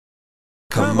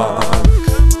Come on.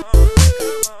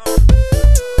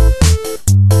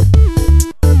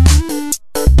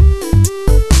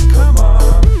 Come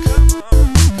on.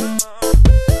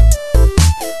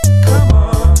 Come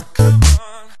on.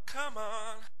 Come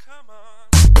on. Come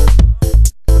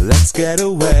on. Let's get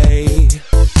away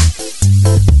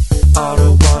on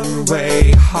a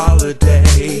one-way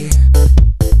holiday.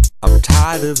 I'm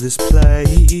tired of this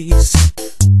place.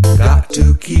 Got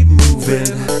to keep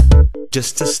moving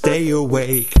just to stay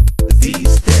awake.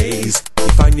 These days, you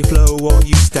find your flow or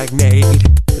you stagnate.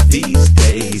 These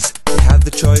days, you have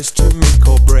the choice to make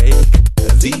or break.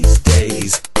 These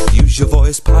days, use your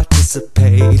voice,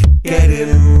 participate, get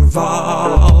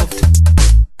involved.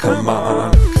 Come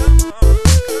on.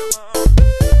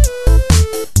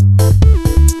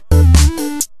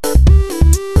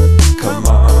 Come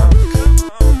on.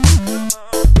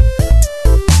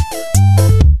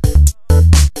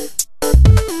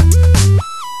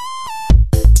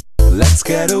 Let's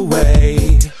get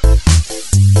away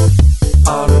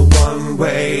on a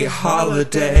one-way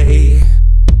holiday.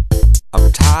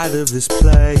 I'm tired of this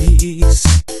place.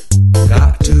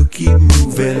 Got to keep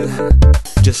moving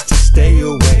just to stay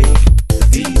awake.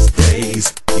 These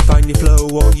days, you find your flow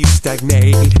or you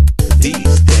stagnate.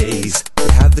 These days, you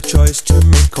have the choice to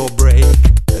make or break.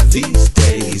 These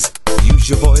days, use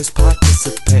your voice,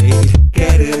 participate,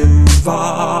 get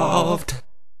involved.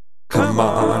 Come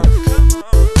on.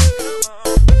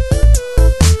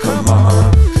 Come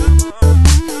on.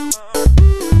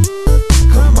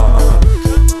 Come on.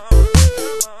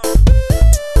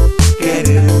 Get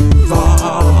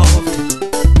involved.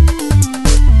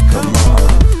 Come on.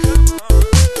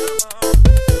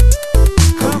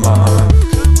 Come on.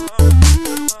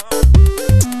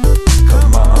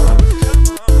 Come on.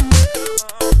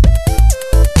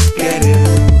 Get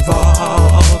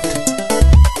involved.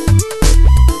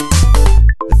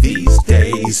 These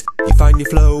days, you find your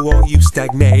flow or you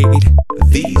stagnate.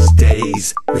 These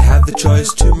days, we have the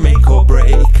choice to make or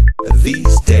break.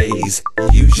 These days,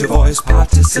 use your voice,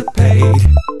 participate.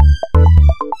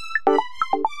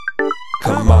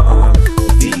 Come on.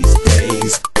 These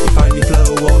days, you find your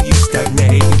flow or you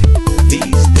stagnate.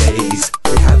 These days,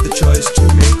 we have the choice to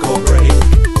make or break.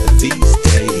 These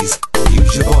days,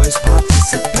 use your voice,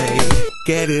 participate,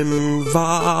 get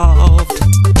involved.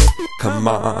 Come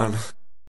on.